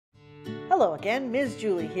Hello again, Ms.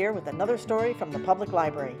 Julie here with another story from the Public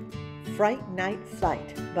Library. Fright Night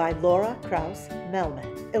Flight by Laura Krauss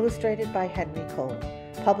Melmed, illustrated by Henry Cole,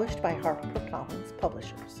 published by Harper Collins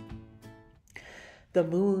Publishers. The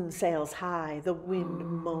moon sails high, the wind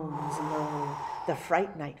moans low, the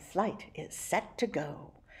Fright Night Flight is set to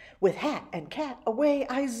go. With hat and cat away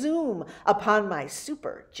I zoom upon my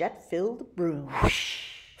super jet-filled broom.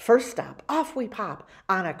 First stop, off we pop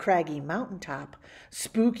on a craggy mountaintop.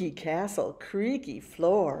 Spooky castle, creaky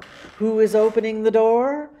floor. Who is opening the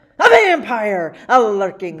door? A vampire! A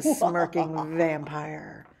lurking, smirking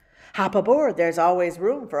vampire. Hop aboard, there's always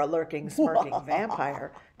room for a lurking, smirking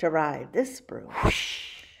vampire to ride this broom.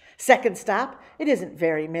 Second stop, it isn't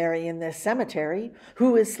very merry in this cemetery.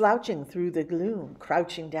 Who is slouching through the gloom,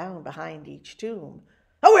 crouching down behind each tomb?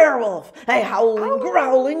 A werewolf! A howling,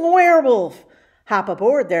 growling werewolf! Hop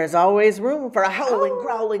aboard, there's always room for a howling,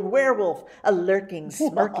 growling werewolf, a lurking,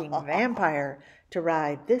 smirking vampire to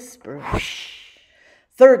ride this broom.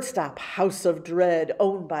 Third stop, house of dread,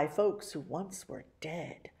 owned by folks who once were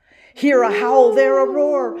dead. Here a howl, there a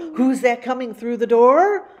roar. Who's that coming through the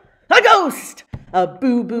door? A ghost! A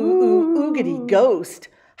boo-boo-oo-oogity ghost.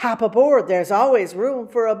 Hop aboard, there's always room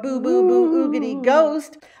for a boo-boo-boo-oogity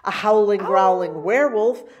ghost, a howling, growling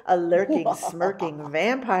werewolf, a lurking, smirking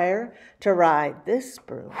vampire to ride this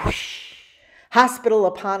broom. Hospital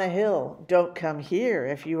upon a hill, don't come here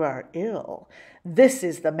if you are ill. This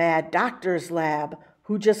is the mad doctor's lab.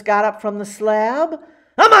 Who just got up from the slab?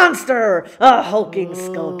 A monster! A hulking,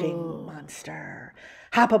 skulking monster.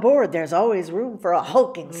 Hop aboard, there's always room for a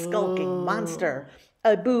hulking, skulking monster.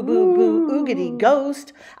 A boo-boo-boo-oogity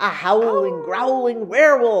ghost, a howling, growling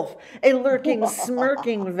werewolf, a lurking,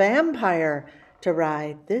 smirking vampire to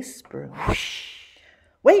ride this broom.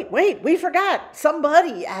 Wait, we forgot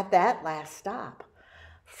somebody at that last stop.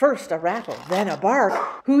 First a rattle, then a bark.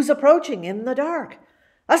 Who's approaching in the dark?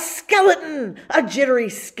 A skeleton, a jittery,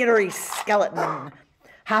 skittery skeleton.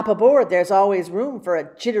 Hop aboard, there's always room for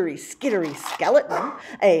a jittery, skittery skeleton,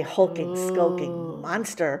 a hulking, skulking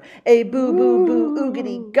monster, a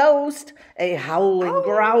boo-boo-boo-oogity ghost, a howling,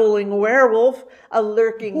 growling werewolf, a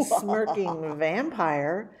lurking, smirking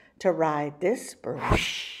vampire to ride this broom.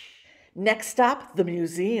 Next stop, the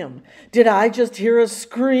museum. Did I just hear a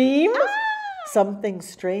scream? Something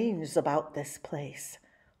strange about this place.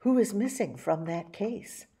 Who is missing from that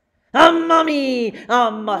case? A mummy! A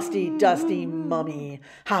musty, dusty mummy.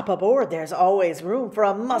 Hop aboard, there's always room for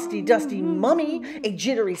a musty, dusty mummy, a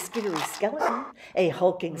jittery, skittery skeleton, a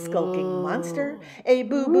hulking, skulking monster, a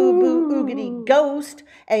boo-boo-boo-oogity ghost,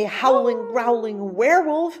 a howling, growling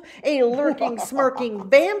werewolf, a lurking, smirking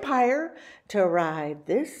vampire to ride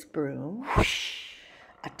this broom.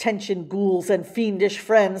 Attention, ghouls and fiendish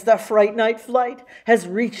friends, the Fright Night Flight has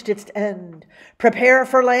reached its end. Prepare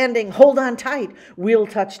for landing, hold on tight. We'll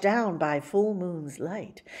touch down by full moon's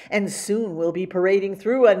light, and soon we'll be parading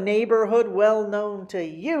through a neighborhood well known to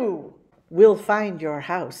you. We'll find your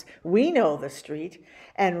house, we know the street,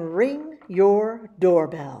 and ring your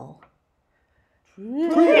doorbell.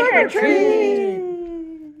 Trick or treat!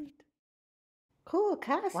 Cool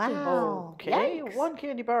costume. Wow. Okay, Yikes. one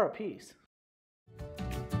candy bar apiece.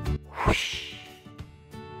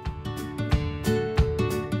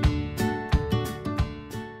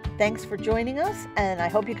 Thanks for joining us, and I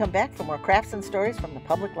hope you come back for more crafts and stories from the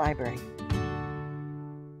Public Library.